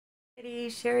Hey,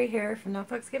 Sherry here from No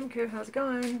Fucks Given Crew. How's it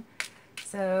going?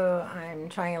 So I'm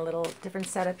trying a little different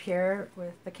setup here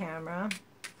with the camera.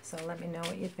 So let me know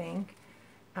what you think.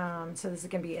 So this is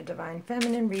going to be a Divine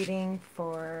Feminine reading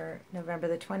for November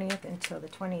the 20th until the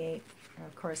 28th. And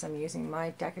of course, I'm using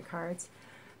my deck of cards.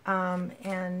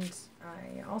 And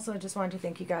I also just wanted to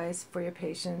thank you guys for your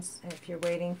patience. If you're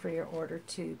waiting for your order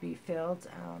to be filled,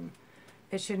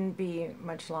 it shouldn't be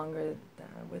much longer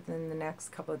within the next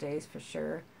couple of days for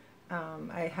sure.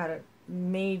 I had a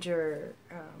major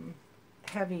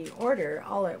heavy order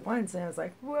all at once, and I was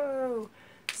like, whoa.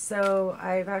 So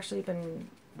I've actually been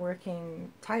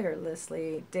working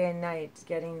tirelessly day and night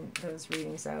getting those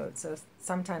readings out, so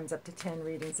sometimes up to 10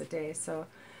 readings a day. So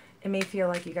it may feel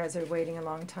like you guys are waiting a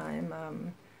long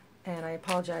time, and I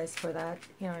apologize for that.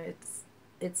 You know,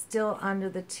 it's still under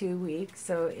the 2 weeks,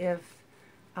 so if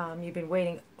you've been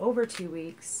waiting over 2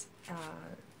 weeks,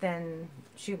 then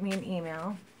shoot me an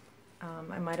email.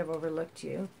 I might have overlooked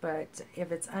you, but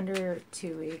if it's under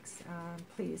 2 weeks,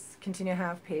 please continue to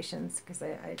have patience, because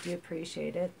I do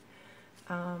appreciate it.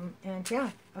 And yeah,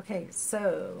 okay,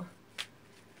 so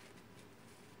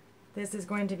this is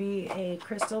going to be a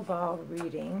crystal ball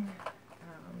reading.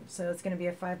 So it's going to be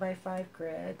a 5x5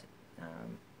 grid,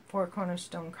 4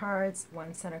 cornerstone cards,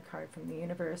 1 center card from the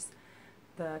universe.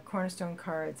 The cornerstone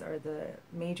cards are the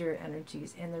major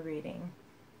energies in the reading.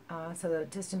 So the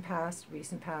distant past,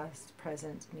 recent past,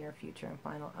 present, near future, and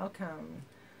final outcome.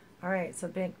 All right, so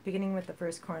beginning with the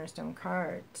first cornerstone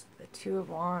card, the Two of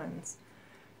Wands.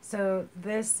 So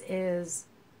this is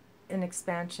an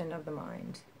expansion of the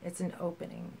mind. It's an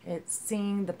opening. It's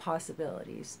seeing the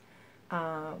possibilities.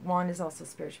 Wand is also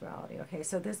spirituality. Okay,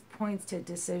 so this points to a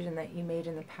decision that you made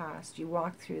in the past. You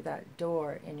walked through that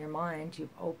door in your mind.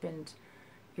 You've opened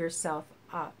yourself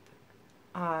up.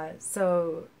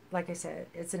 So like I said,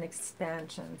 it's an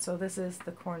expansion. So this is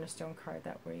the cornerstone card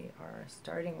that we are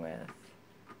starting with.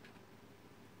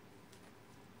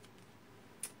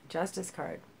 Justice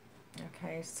card.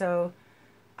 Okay, so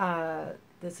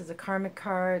this is a karmic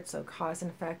card, so cause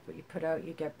and effect, what you put out,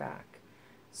 you get back.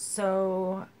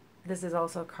 So this is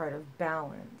also a card of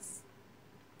balance.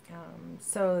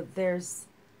 So there's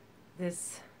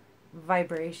this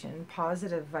vibration,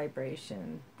 positive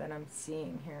vibration that I'm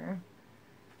seeing here.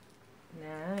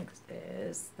 Next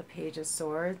is the Page of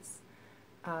Swords.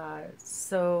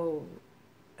 So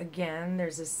again,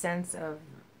 there's a sense of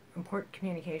important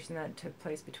communication that took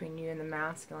place between you and the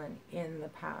masculine in the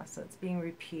past. So it's being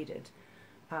repeated.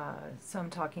 So I'm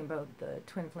talking about the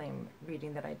twin flame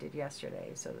reading that I did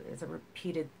yesterday. So it's a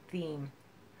repeated theme.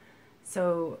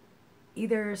 So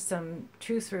either some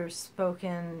truths were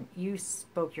spoken, you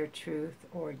spoke your truth,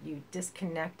 or you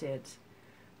disconnected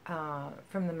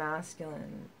from the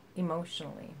masculine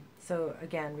emotionally. So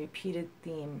again, repeated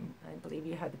theme. I believe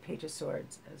you had the Page of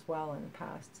Swords as well in the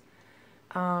past.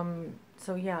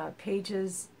 So yeah,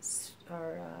 pages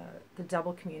are the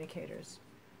double communicators,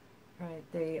 right?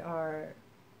 They are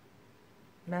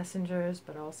messengers,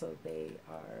 but also they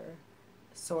are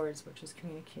swords, which is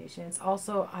communication. It's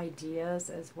also ideas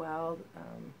as well.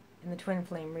 In the twin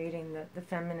flame reading, the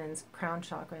feminine's crown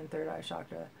chakra and third eye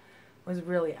chakra was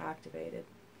really activated.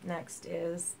 Next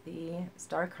is the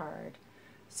Star card.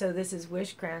 So this is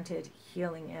wish granted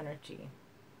healing energy.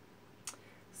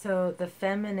 So the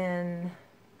feminine,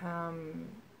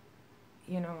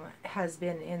 you know, has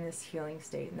been in this healing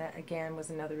state, and that again was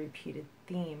another repeated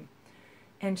theme.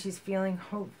 And she's feeling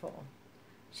hopeful.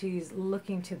 She's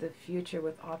looking to the future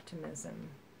with optimism.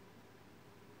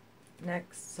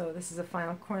 Next, so this is a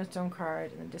final cornerstone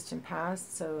card in the distant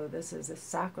past. So this is a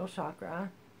sacral chakra,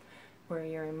 where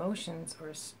your emotions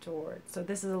are stored. So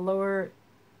this is a lower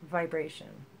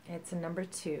vibration. It's a number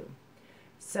 2.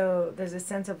 So there's a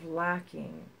sense of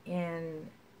lacking in,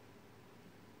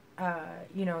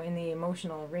 you know, in the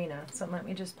emotional arena. So let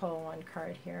me just pull one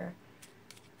card here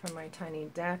from my tiny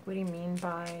deck. What do you mean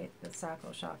by the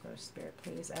sacral chakra, Spirit,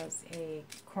 please, as a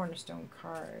cornerstone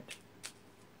card?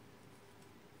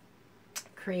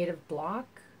 Creative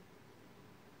block.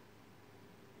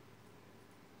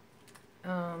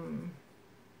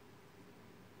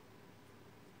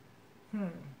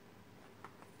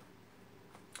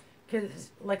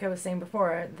 Because, like I was saying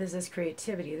before, this is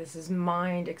creativity. This is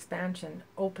mind expansion,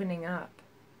 opening up.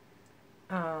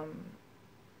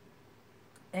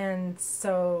 And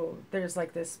so there's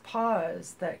like this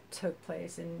pause that took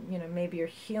place, and you know, maybe you're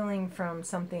healing from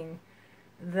something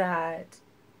that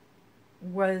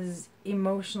was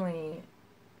emotionally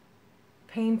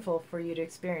painful for you to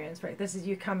experience, right? This is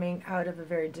you coming out of a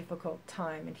very difficult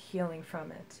time and healing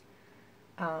from it.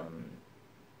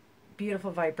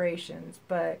 Beautiful vibrations,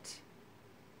 but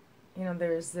you know,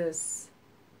 there's this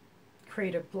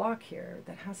creative block here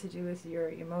that has to do with your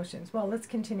emotions. Well, let's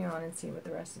continue on and see what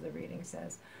the rest of the reading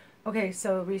says. Okay,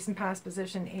 so recent past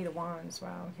position, 8 of Wands.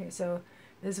 Wow. Okay, so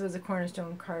this was a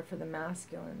cornerstone card for the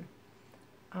masculine.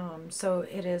 So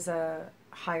it is a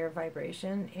higher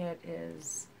vibration. It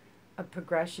is a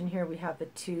progression here. We have the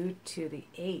 2 to the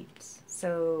 8.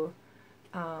 So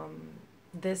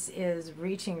this is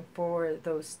reaching for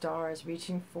those stars,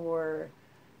 reaching for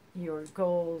your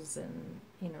goals, and,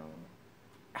 you know,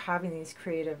 having these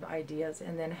creative ideas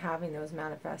and then having those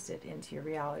manifested into your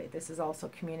reality. This is also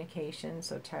communication,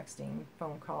 so texting,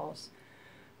 phone calls,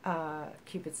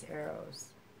 Cupid's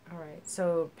arrows. All right,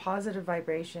 so positive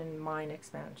vibration, mind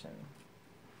expansion.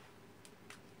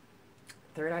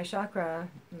 Third eye chakra,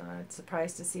 not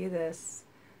surprised to see this.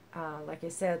 Like I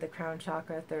said, the crown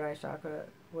chakra, third eye chakra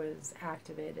was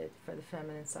activated for the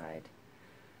feminine side,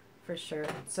 for sure.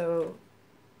 So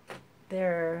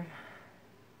there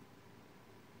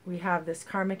we have this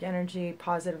karmic energy,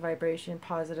 positive vibration,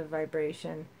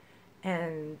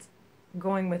 and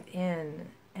going within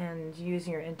and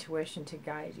using your intuition to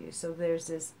guide you. So there's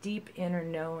this deep inner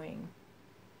knowing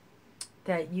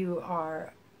that you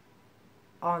are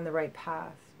on the right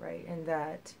path, right? And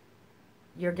that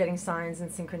you're getting signs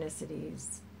and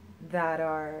synchronicities that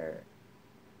are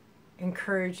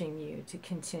encouraging you to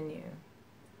continue.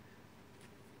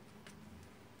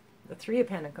 The Three of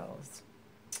Pentacles.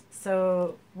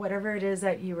 So whatever it is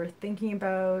that you were thinking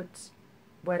about,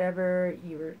 whatever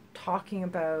you were talking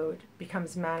about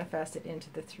becomes manifested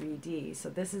into the 3D. So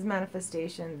this is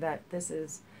manifestation, that this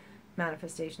is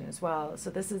manifestation as well. So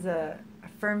this is a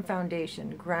firm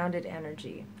foundation, grounded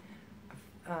energy,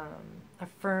 a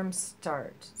firm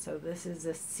start. So this is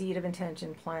a seed of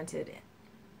intention planted.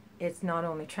 It's not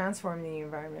only transforming the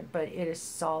environment, but it is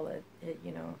solid. It,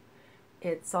 you know,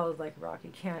 it's solid like rock.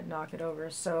 You can't knock it over.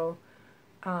 So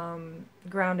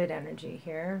grounded energy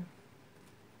here.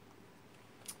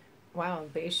 Wow,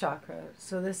 base chakra.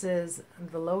 So this is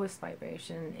the lowest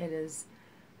vibration. It is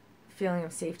feeling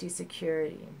of safety,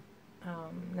 security.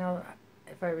 Now,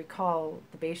 if I recall,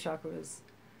 the base chakra was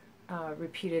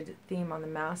repeated theme on the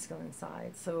masculine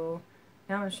side. So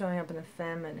now it's showing up in the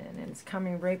feminine, and it's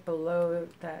coming right below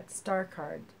that star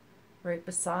card, right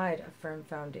beside a firm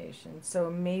foundation. So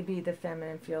maybe the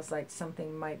feminine feels like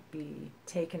something might be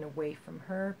taken away from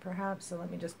her, perhaps. So let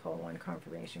me just pull one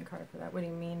confirmation card for that. What do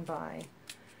you mean by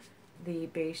the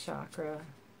base chakra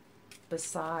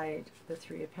beside the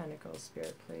Three of Pentacles,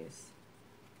 Spirit, please?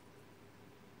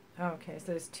 Okay, so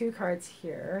there's two cards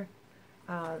here.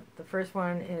 The first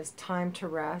one is time to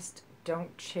rest,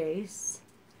 don't chase,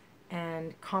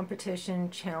 and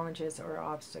competition, challenges, or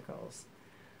obstacles.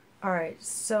 All right,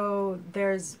 so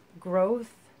there's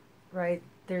growth, right?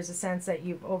 There's a sense that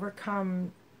you've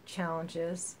overcome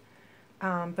challenges,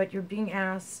 but you're being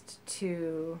asked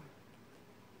to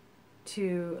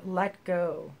let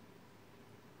go.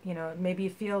 You know, maybe you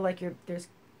feel like there's,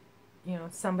 you know,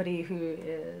 somebody who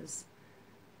is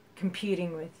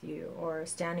competing with you or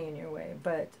standing in your way,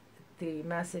 but the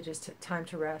message is time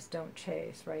to rest, don't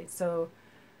chase, right? So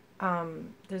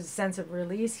there's a sense of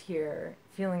release here,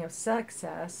 feeling of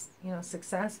success, you know,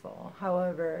 successful.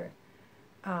 However,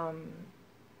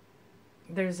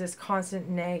 there's this constant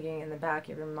nagging in the back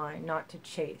of your mind not to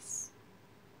chase,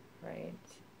 right?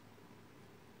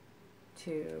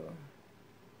 To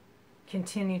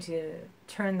continue to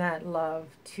turn that love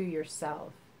to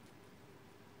yourself.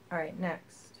 All right,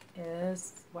 next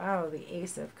is, wow, the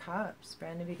Ace of Cups,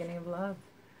 brand new beginning of love.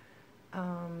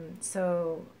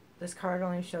 So this card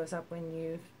only shows up when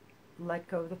you've let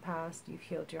go of the past, you've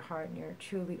healed your heart, and you're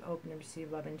truly open to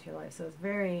receive love into your life. So it's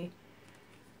very,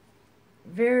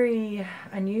 very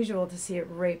unusual to see it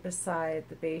right beside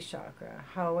the base chakra,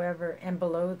 however, and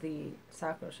below the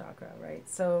sacral chakra, right?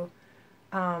 So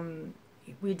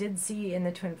we did see in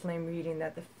the twin flame reading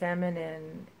that the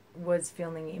feminine was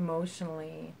feeling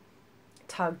emotionally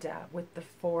tugged at with the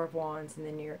Four of Wands in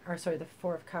the near, or sorry, the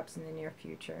Four of Cups in the near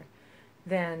future.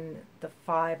 Then the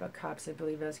Five of Cups, I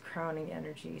believe, as crowning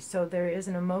energy. So there is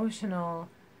an emotional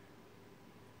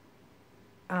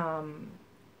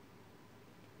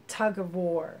tug of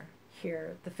war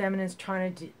here. The feminine is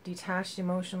trying to detach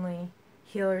emotionally,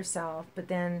 heal herself, but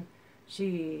then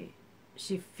she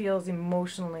feels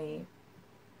emotionally,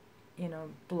 you know,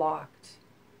 blocked,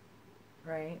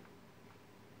 right?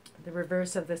 The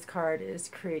reverse of this card is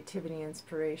creativity,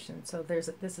 inspiration. So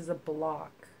this is a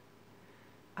block.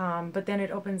 But then it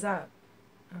opens up.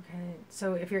 Okay,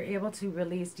 so if you're able to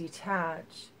release,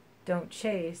 detach, don't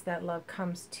chase, that love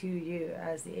comes to you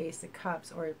as the Ace of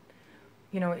Cups, or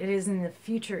you know, it is in the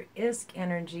futuristic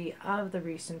energy of the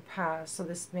recent past. So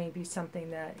this may be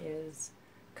something that is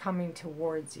coming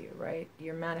towards you, right?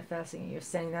 You're manifesting, you're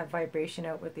sending that vibration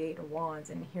out with the Eight of Wands,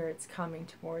 and here it's coming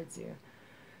towards you.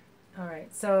 All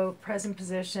right, so present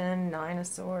position, Nine of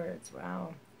Swords.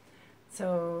 Wow.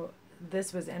 So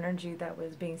this was energy that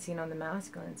was being seen on the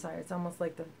masculine side. It's almost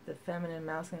like the feminine and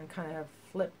masculine kind of have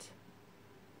flipped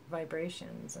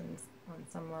vibrations and on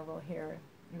some level here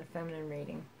in the feminine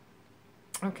reading.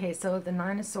 Okay, so the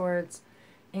Nine of Swords,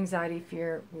 anxiety,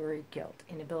 fear, worry, guilt,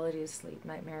 inability to sleep,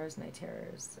 nightmares, night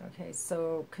terrors. Okay,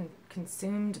 so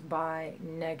consumed by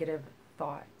negative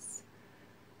thoughts.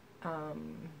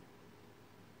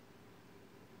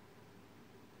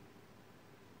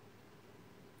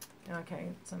 Okay,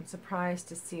 so I'm surprised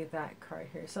to see that card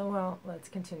here. So, well, let's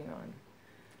continue on.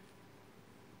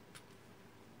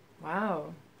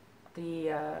 Wow,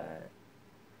 the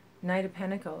Knight of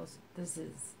Pentacles. This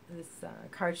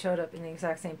card showed up in the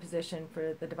exact same position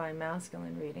for the Divine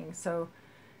Masculine reading. So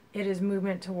it is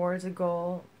movement towards a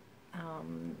goal,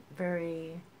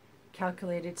 very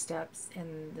calculated steps,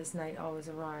 and this Knight always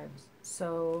arrives.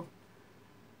 So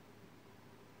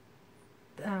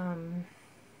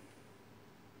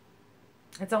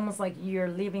it's almost like you're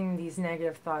leaving these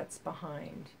negative thoughts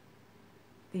behind,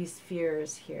 these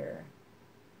fears here.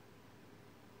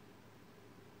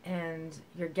 And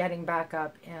you're getting back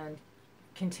up and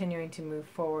continuing to move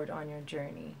forward on your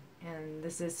journey. And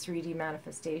this is 3D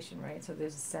manifestation, right? So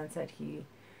there's a sense that he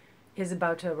is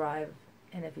about to arrive,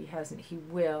 and if he hasn't, he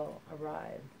will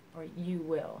arrive, or you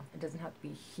will. It doesn't have to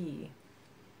be he.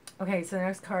 Okay, so the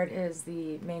next card is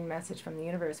the main message from the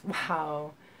universe.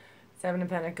 Wow. Seven of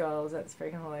Pentacles. That's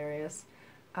freaking hilarious.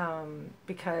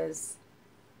 Because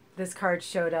this card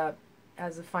showed up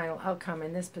as a final outcome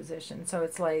in this position. So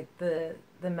it's like the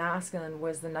masculine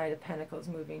was the Knight of Pentacles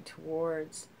moving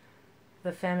towards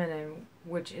the feminine,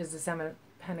 which is the Seven of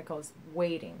Pentacles,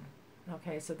 waiting.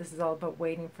 Okay, so this is all about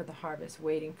waiting for the harvest,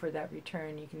 waiting for that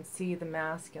return. You can see the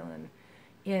masculine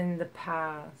in the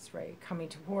past, right, coming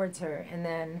towards her. And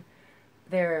then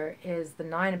there is the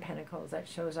Nine of Pentacles that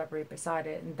shows up right beside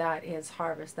it, and that is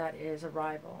harvest, that is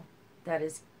arrival, that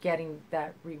is getting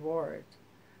that reward,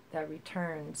 that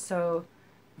return. So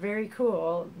very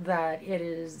cool that it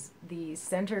is the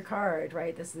center card,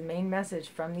 right? This is the main message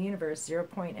from the universe, 0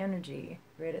 point energy,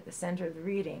 right at the center of the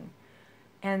reading.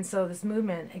 And so this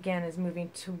movement, again, is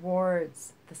moving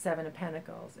towards the Seven of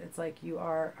Pentacles. It's like you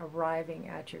are arriving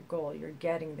at your goal. You're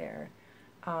getting there.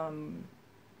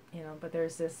 You know, but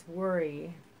there's this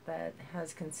worry that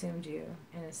has consumed you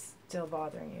and is still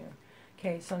bothering you.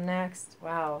 Okay, so next,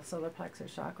 wow, solar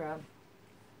plexus chakra.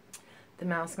 The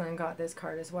masculine got this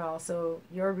card as well. So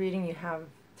your reading, you have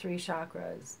 4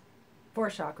 chakras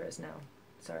now,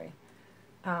 sorry,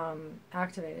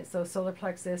 activated. So solar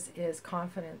plexus is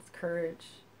confidence, courage,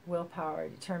 willpower,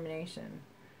 determination.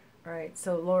 All right,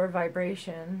 so lower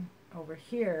vibration over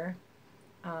here,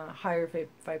 higher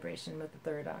vibration with the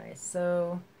third eye.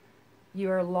 So you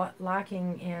are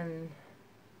lacking in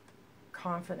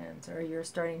confidence, or you're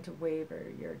starting to waver.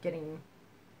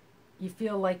 You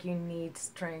feel like you need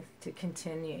strength to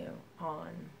continue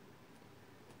on.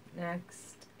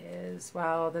 Next is,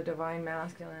 wow, the Divine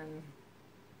Masculine.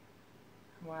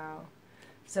 Wow.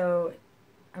 So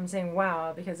I'm saying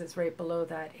wow because it's right below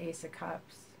that Ace of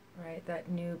Cups, right? That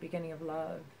new beginning of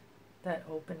love, that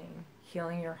opening,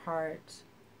 healing your heart,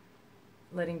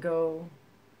 letting go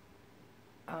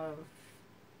of,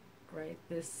 right,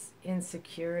 this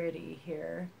insecurity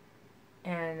here.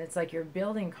 And it's like you're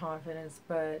building confidence,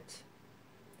 but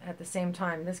at the same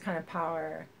time, this kind of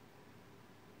power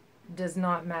does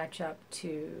not match up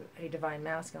to a Divine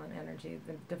Masculine energy.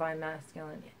 The Divine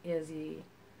Masculine is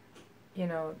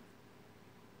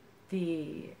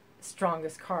the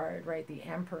strongest card, right? The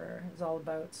Emperor is all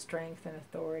about strength and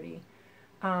authority.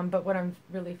 But what I'm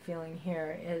really feeling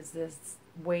here is this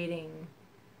waiting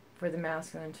for the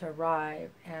masculine to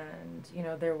arrive. And, you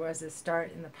know, there was a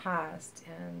start in the past,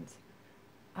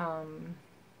 and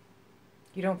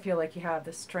you don't feel like you have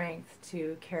the strength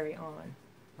to carry on,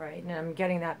 right? And I'm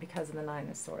getting that because of the Nine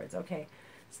of Swords. Okay,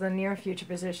 so the near future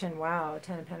position, wow,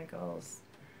 10 of Pentacles.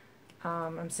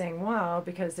 I'm saying wow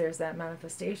because there's that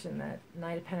manifestation that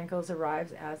Knight of Pentacles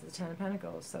arrives as the 10 of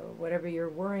Pentacles. So whatever you're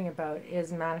worrying about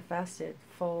is manifested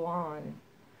full on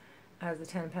as the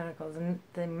 10 of Pentacles. And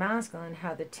the masculine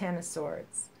had the 10 of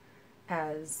Swords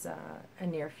as a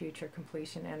near future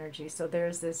completion energy. So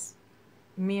there's this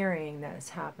mirroring that is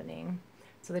happening.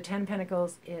 So the 10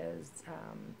 Pentacles is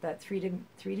that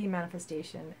 3D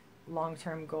manifestation,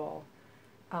 long-term goal.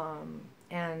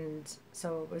 And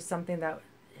so it was something that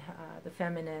the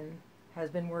feminine has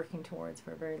been working towards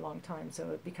for a very long time,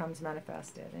 so it becomes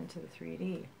manifested into the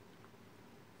 3D.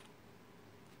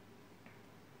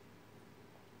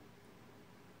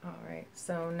 Alright,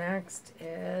 so next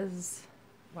is,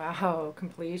 wow,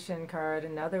 completion card,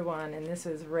 another one, and this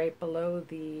is right below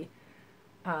the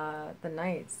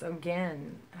Knights. So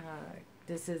again,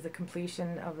 this is the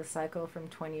completion of a cycle from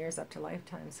 20 years up to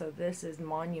lifetime, so this is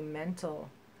monumental.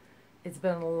 It's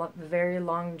been a very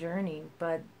long journey,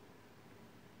 but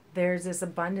there's this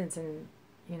abundance and,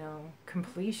 you know,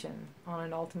 completion on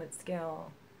an ultimate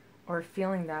scale, or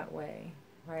feeling that way,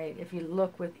 right? If you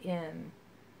look within,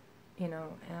 you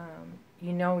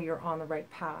know you're on the right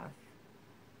path,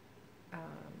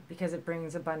 because it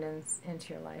brings abundance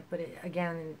into your life. But it,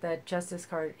 again, that Justice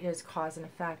card is cause and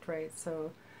effect, right?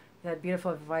 So that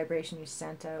beautiful vibration you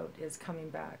sent out is coming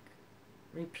back.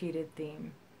 Repeated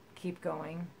theme. Keep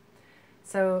going.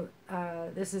 So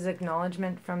this is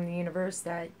acknowledgement from the universe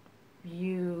that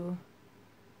you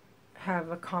have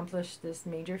accomplished this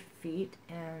major feat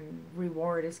and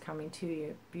reward is coming to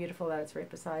you. Beautiful that it's right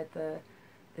beside the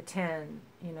 10.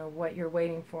 You know, what you're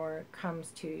waiting for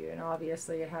comes to you, and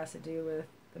obviously it has to do with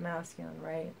the masculine,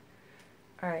 right?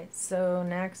 Alright, so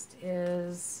next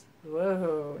is,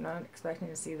 whoa, not expecting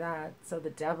to see that. So the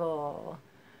Devil,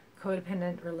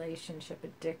 codependent relationship,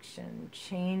 addiction,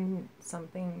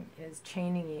 something is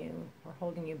chaining you or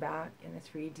holding you back in the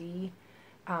 3D,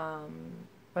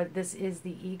 but this is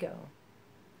the ego.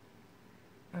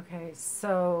 Okay,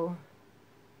 so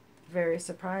very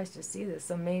surprised to see this.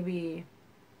 So maybe,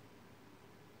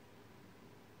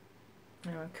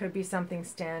 you know, it could be something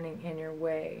standing in your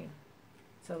way.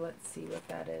 So let's see what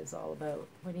that is all about.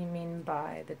 What do you mean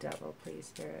by the Devil, please,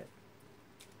 Spirit?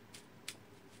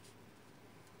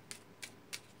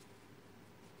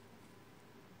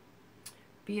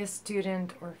 Be a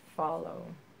student or follow.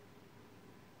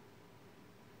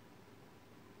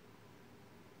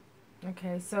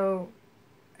 Okay, so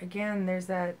again, there's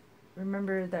that,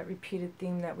 remember that repeated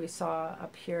theme that we saw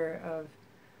up here of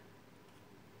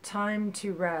time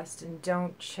to rest and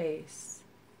don't chase,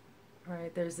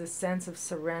 right? There's this sense of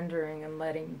surrendering and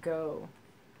letting go,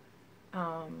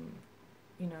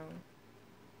 you know,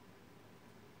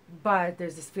 but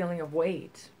there's this feeling of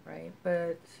weight, right?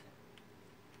 But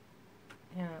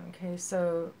yeah, okay,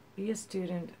 so be a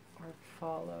student or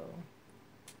follow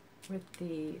with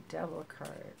the Devil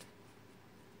card.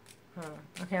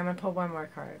 Okay, I'm going to pull one more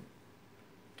card.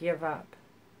 Give up.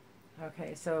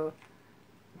 Okay, so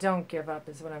don't give up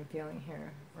is what I'm feeling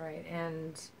here, right?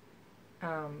 And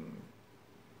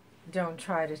don't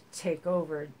try to take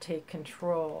over, take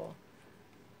control.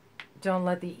 Don't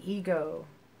let the ego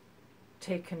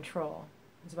take control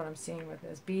is what I'm seeing with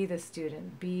this. Be the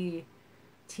student. Be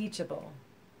teachable.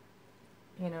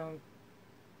 You know,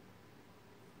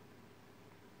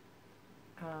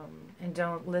 and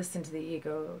don't listen to the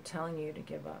ego telling you to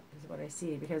give up is what I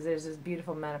see, because there's this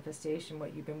beautiful manifestation,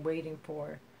 what you've been waiting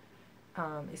for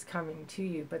is coming to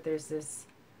you, but there's this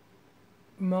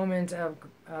moment of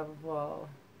well,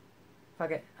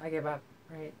 fuck it, I give up,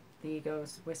 right? The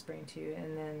ego's whispering to you,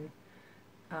 and then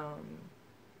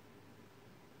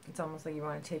it's almost like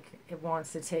it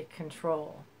wants to take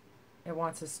control. It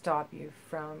wants to stop you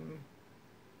from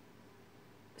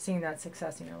seeing that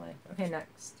success in your life. Okay,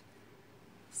 next.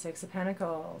 Six of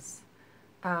Pentacles.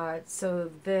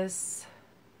 So this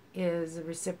is a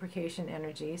reciprocation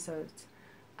energy. So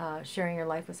it's sharing your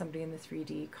life with somebody in the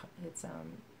 3D. It's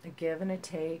a give and a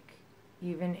take,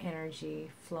 even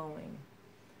energy flowing.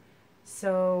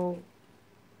 So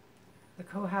the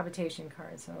cohabitation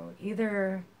card. So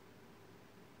either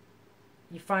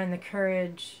you find the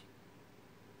courage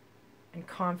and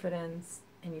confidence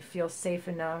and you feel safe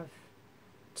enough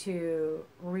to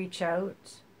reach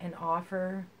out and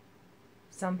offer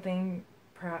something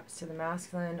perhaps to the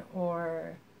masculine,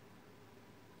 or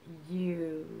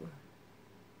you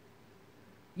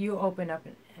open up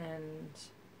and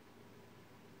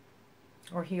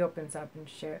or he opens up and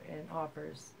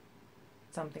offers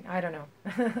something. I don't know.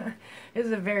 This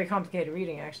is a very complicated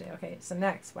reading, actually. Okay, so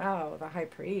next, wow, the High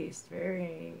Priest.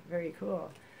 Very, very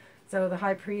cool. So the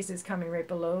High Priest is coming right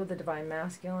below the Divine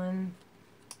Masculine,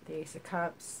 the Ace of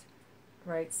Cups,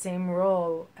 right? Same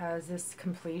role as this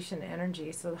completion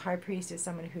energy. So the High Priest is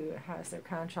someone who has their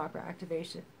crown chakra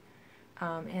activation,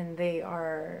 and they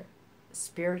are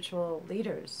spiritual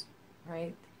leaders,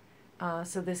 right?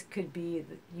 So this could be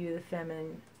you, the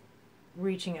feminine,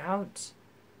 reaching out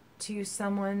to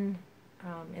someone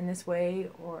in this way,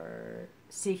 or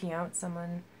seeking out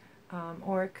someone,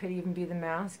 or it could even be the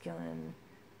masculine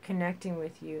connecting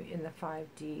with you in the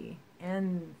 5D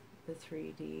and the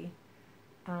 3D.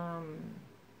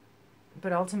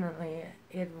 but ultimately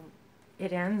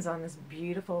it ends on this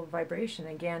beautiful vibration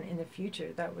again in the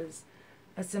future. That was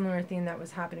a similar theme that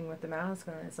was happening with the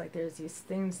masculine. It's like there's these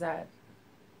things that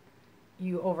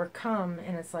you overcome,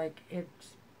 and it's like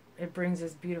it brings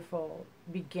this beautiful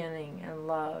beginning and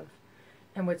love.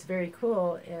 And what's very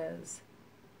cool is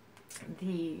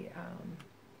the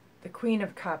Queen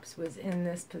of Cups was in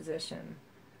this position.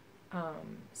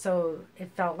 So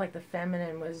it felt like the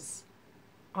feminine was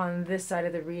on this side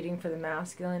of the reading for the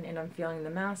masculine, and I'm feeling the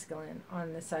masculine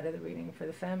on this side of the reading for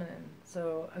the feminine.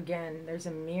 So again, there's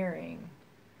a mirroring.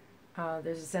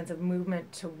 There's a sense of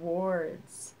movement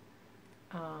towards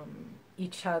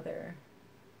each other.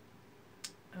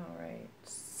 All right,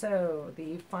 so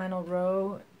the final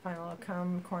row, final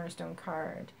outcome, cornerstone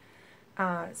card.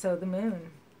 So the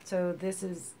moon. So this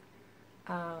is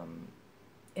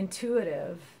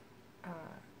intuitive,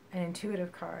 an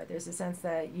intuitive card. There's a sense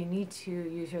that you need to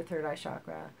use your third eye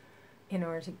chakra in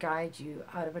order to guide you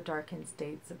out of a darkened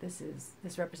state. So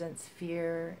this represents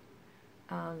fear,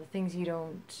 the things you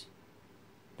don't,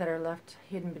 that are left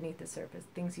hidden beneath the surface,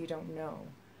 things you don't know.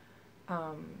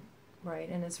 Right,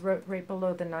 and it's right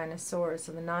below the Nine of Swords.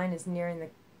 So the 9 is nearing the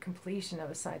completion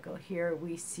of a cycle. Here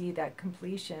we see that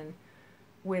completion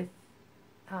with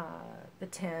the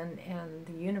 10 and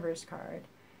the Universe card.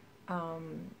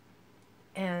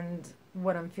 And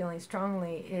what I'm feeling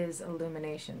strongly is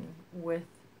illumination with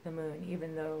the moon.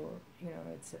 Even though, you know,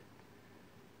 it's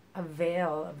a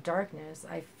veil of darkness,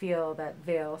 I feel that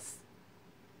veil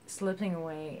slipping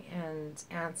away and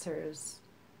answers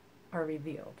are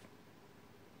revealed.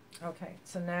 Okay,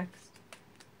 so next,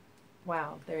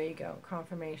 wow, there you go,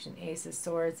 confirmation. Ace of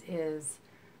Swords is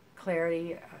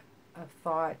clarity of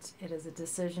thought. It is a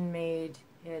decision made.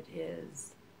 It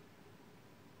is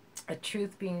a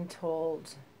truth being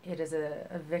told. It is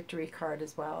a victory card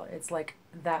as well. It's like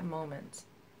that moment,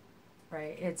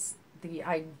 right? It's the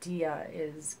idea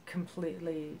is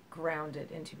completely grounded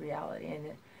into reality, and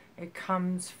it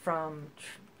comes from,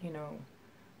 you know,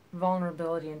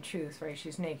 vulnerability and truth, right?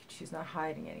 She's naked. She's not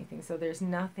hiding anything. So there's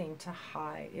nothing to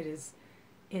hide. It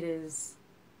is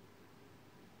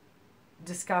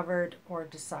discovered or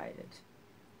decided.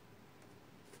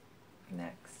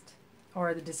 Next.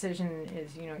 Or the decision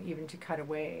is, you know, even to cut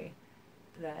away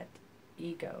that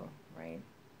ego, right?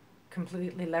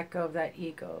 Completely let go of that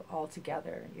ego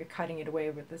altogether. You're cutting it away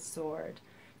with the sword.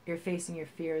 You're facing your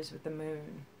fears with the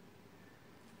moon.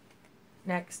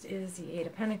 Next is the Eight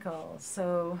of Pentacles.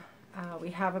 So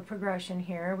we have a progression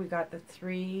here. We got the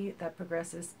 3 that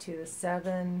progresses to the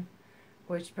 7,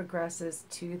 which progresses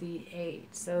to the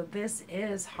 8. So this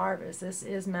is harvest. This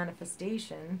is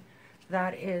manifestation.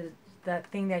 That is that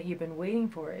thing that you've been waiting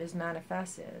for is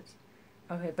manifested.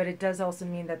 Okay, but it does also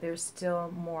mean that there's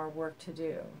still more work to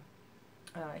do.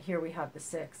 Here we have the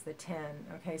 6, the 10.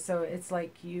 Okay, so it's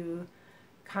like you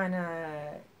kind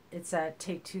of, it's that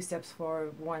take 2 steps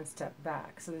forward, 1 step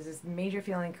back. So there's this major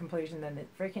feeling of completion, then the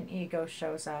freaking ego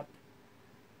shows up,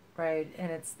 right?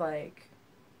 And it's like,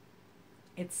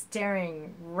 it's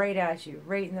staring right at you,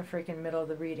 right in the freaking middle of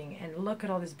the reading. And look at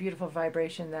all this beautiful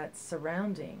vibration that's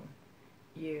surrounding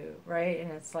you, right?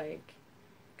 And it's like,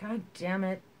 God damn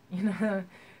it, you know?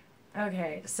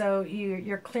 Okay, so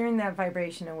you're clearing that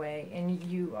vibration away, and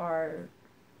you are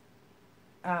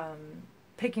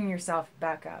picking yourself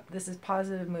back up. This is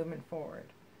positive movement forward.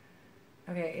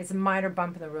 Okay, it's a minor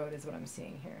bump in the road is what I'm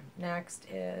seeing here. Next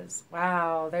is,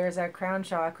 wow, there's that crown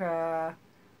chakra.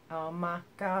 Oh my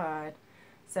God.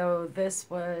 So this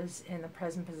was in the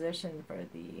present position for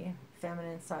the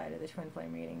feminine side of the twin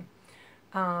flame reading.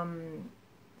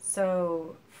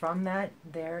 So from that,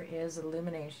 there is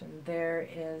illumination. There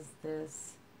is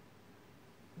this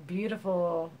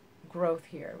beautiful growth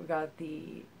here. We got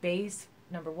the base,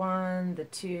 number 1, the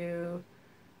 2,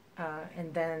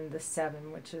 and then the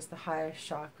 7, which is the highest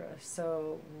chakra.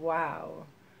 So, wow,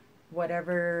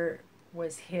 whatever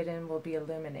was hidden will be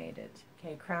illuminated.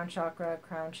 Okay, crown chakra,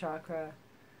 crown chakra.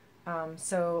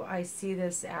 So I see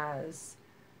this as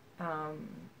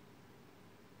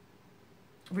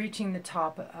reaching the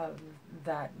top of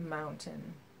that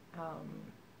mountain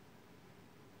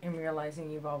and realizing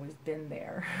you've always been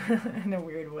there in a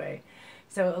weird way.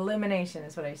 So illumination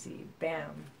is what I see.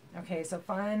 Bam. Okay, so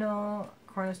final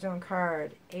cornerstone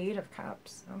card, 8 of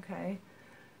Cups. Okay,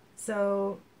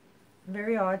 so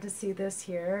very odd to see this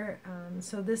here.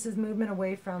 So this is movement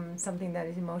away from something that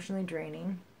is emotionally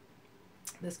draining.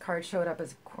 This card showed up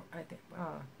as, I think,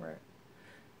 oh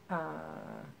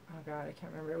God, I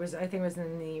can't remember. It was, I think it was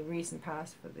in the recent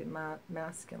past for the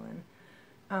masculine.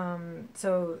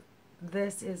 So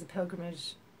this is a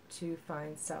pilgrimage to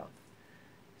find self.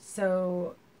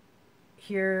 So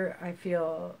here I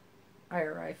feel,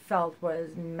 or I felt,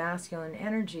 was masculine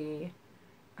energy,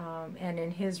 and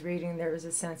in his reading there was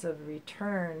a sense of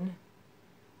return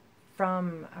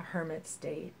from a hermit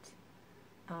state.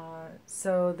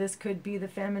 So this could be the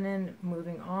feminine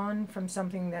moving on from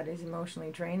something that is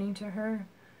emotionally draining to her,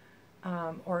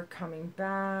 or coming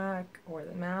back, or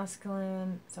the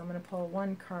masculine. So I'm going to pull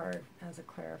one card as a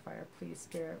clarifier. Please,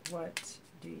 Spirit, what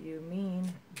do you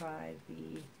mean by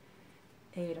the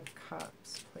Eight of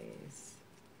Cups, please?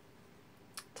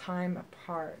 Time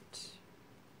apart.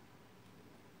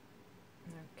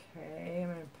 Okay, I'm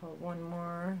going to pull one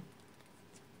more.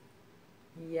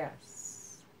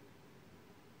 Yes.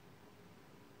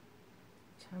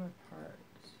 Time apart.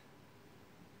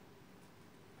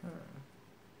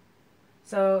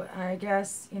 So I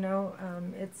guess, you know,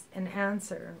 it's an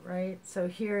answer, right? So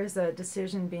here's a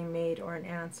decision being made, or an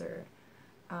answer,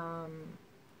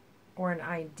 or an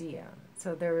idea.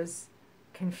 So there was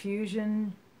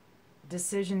confusion,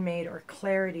 decision made, or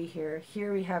clarity here.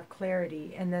 Here we have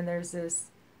clarity, and then there's this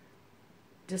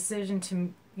decision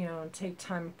to, you know, take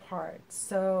time apart.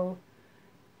 So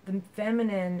the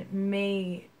feminine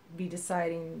may be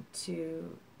deciding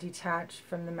to detach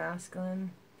from the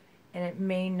masculine, and it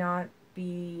may not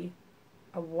be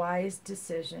a wise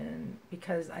decision,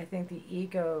 because I think the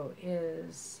ego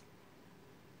is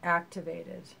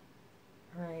activated,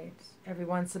 right? Every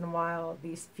once in a while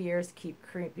these fears keep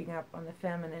creeping up on the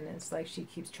feminine, and it's like she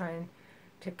keeps trying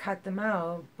to cut them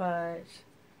out, but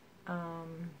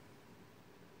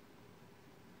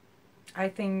I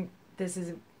think this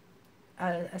is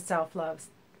a self-love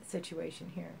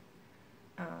situation here,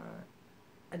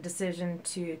 a decision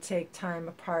to take time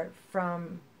apart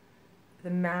from the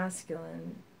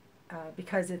masculine,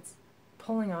 because it's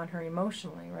pulling on her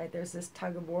emotionally, right? There's this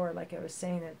tug of war, like I was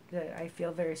saying, that I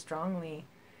feel very strongly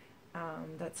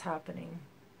that's happening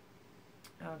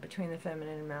between the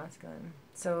feminine and masculine.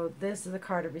 So this is a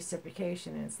card of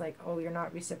reciprocation, and it's like, oh, you're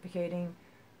not reciprocating?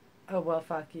 Oh, well,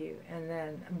 fuck you, and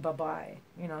then bye-bye,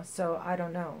 you know. So I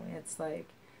don't know. It's like,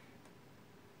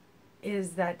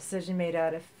 is that decision made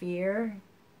out of fear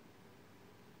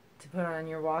to put on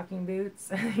your walking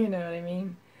boots? You know what I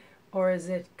mean? Or is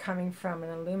it coming from an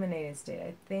illuminated state?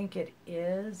 I think it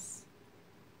is.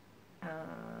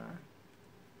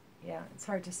 Yeah, it's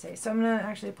hard to say. So I'm going to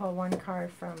actually pull one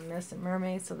card from Miss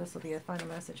Mermaid, so this will be a final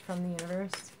message from the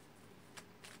universe.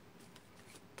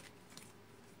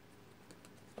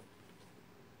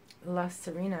 La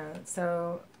Serena.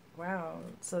 So, wow.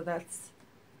 So that's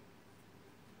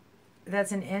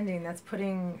an ending. That's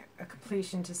putting a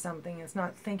completion to something. It's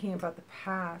not thinking about the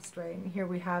past, right? And here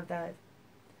we have that,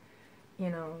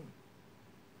 you know,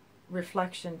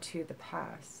 reflection to the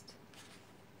past.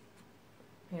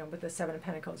 You know, with the Seven of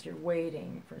Pentacles, you're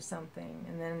waiting for something,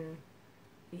 and then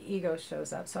the ego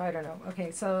shows up. So I don't know. Okay,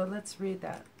 so let's read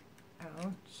that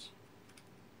out.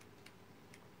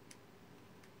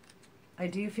 I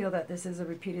do feel that this is a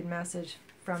repeated message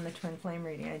from the Twin Flame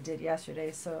reading I did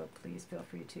yesterday, so please feel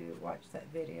free to watch that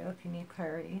video if you need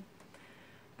clarity.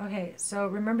 Okay, so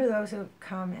remember those who have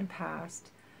come and passed,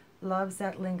 loves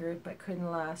that lingered but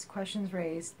couldn't last, questions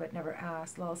raised but never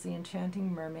asked, lulls the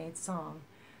enchanting mermaid song.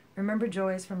 Remember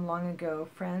joys from long ago,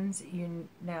 friends you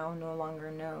now no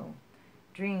longer know,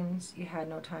 dreams you had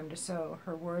no time to sow.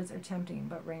 Her words are tempting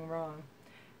but ring wrong.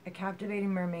 A captivating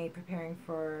mermaid preparing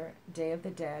for Day of the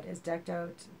Dead is decked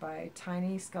out by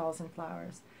tiny skulls and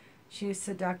flowers. She is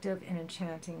seductive and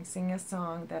enchanting. Sing a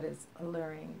song that is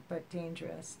alluring but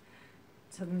dangerous.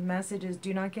 So the message is,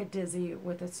 do not get dizzy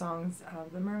with the songs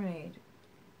of the mermaid.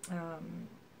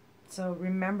 So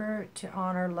remember to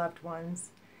honor loved ones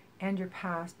and your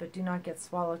past, but do not get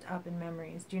swallowed up in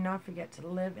memories. Do not forget to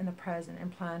live in the present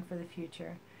and plan for the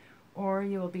future, or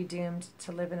you will be doomed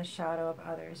to live in the shadow of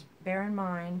others. Bear in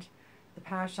mind, the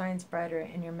past shines brighter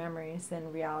in your memories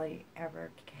than reality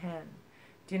ever can.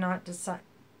 Do not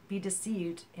be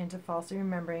deceived into falsely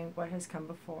remembering what has come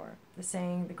before. The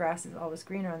saying, the grass is always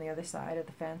greener on the other side of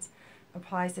the fence,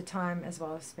 applies to time as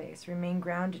well as space. Remain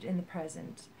grounded in the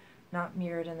present, not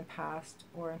mirrored in the past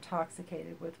or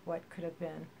intoxicated with what could have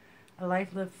been. A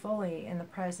life lived fully in the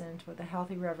present with a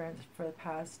healthy reverence for the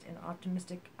past and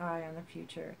optimistic eye on the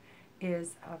future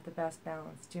is of the best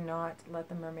balance. Do not let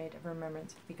the mermaid of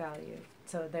remembrance beguile you.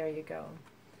 So there you go.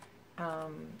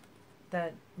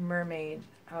 That mermaid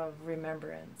of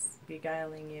remembrance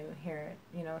beguiling you here.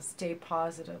 You know, stay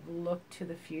positive. Look to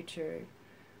the future.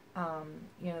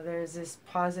 You know, there's this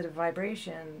positive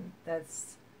vibration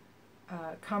that's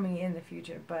coming in the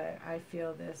future, but I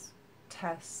feel this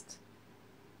test.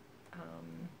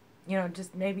 You know,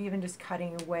 just maybe even just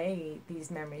cutting away these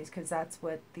memories, because that's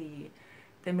what the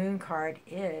the moon card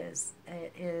is.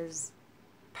 It is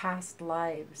past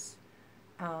lives.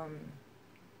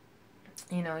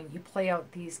 You know, you play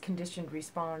out these conditioned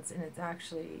response, and it's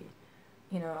actually,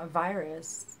 you know, a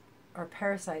virus or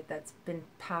parasite that's been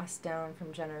passed down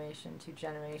from generation to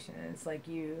generation. And it's like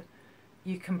you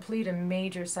complete a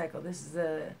major cycle. This is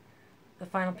the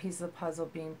final piece of the puzzle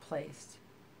being placed.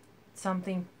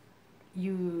 Something,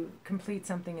 you complete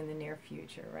something in the near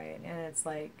future, right? And it's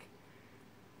like,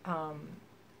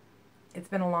 it's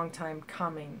been a long time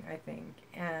coming, I think,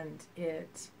 and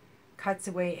it cuts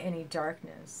away any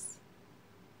darkness.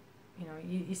 You know,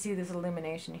 you see this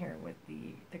illumination here with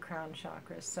the crown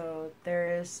chakra. So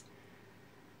there is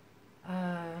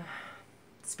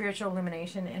spiritual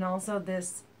illumination, and also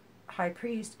this high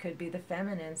priest could be the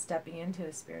feminine stepping into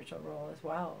a spiritual role as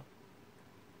well.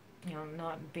 You know,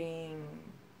 not being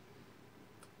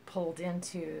pulled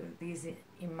into these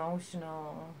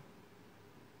emotional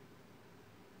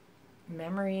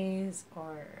memories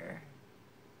or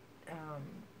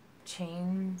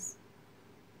chains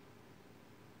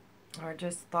or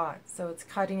just thoughts. So it's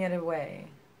cutting it away.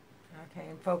 Okay,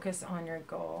 and focus on your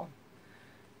goal.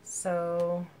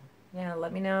 So yeah,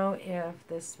 let me know if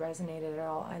this resonated at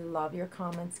all. I love your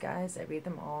comments, guys. I read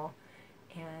them all.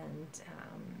 And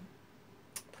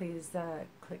please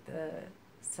click the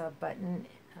sub button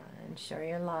and show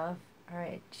your love. All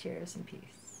right, cheers and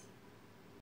peace.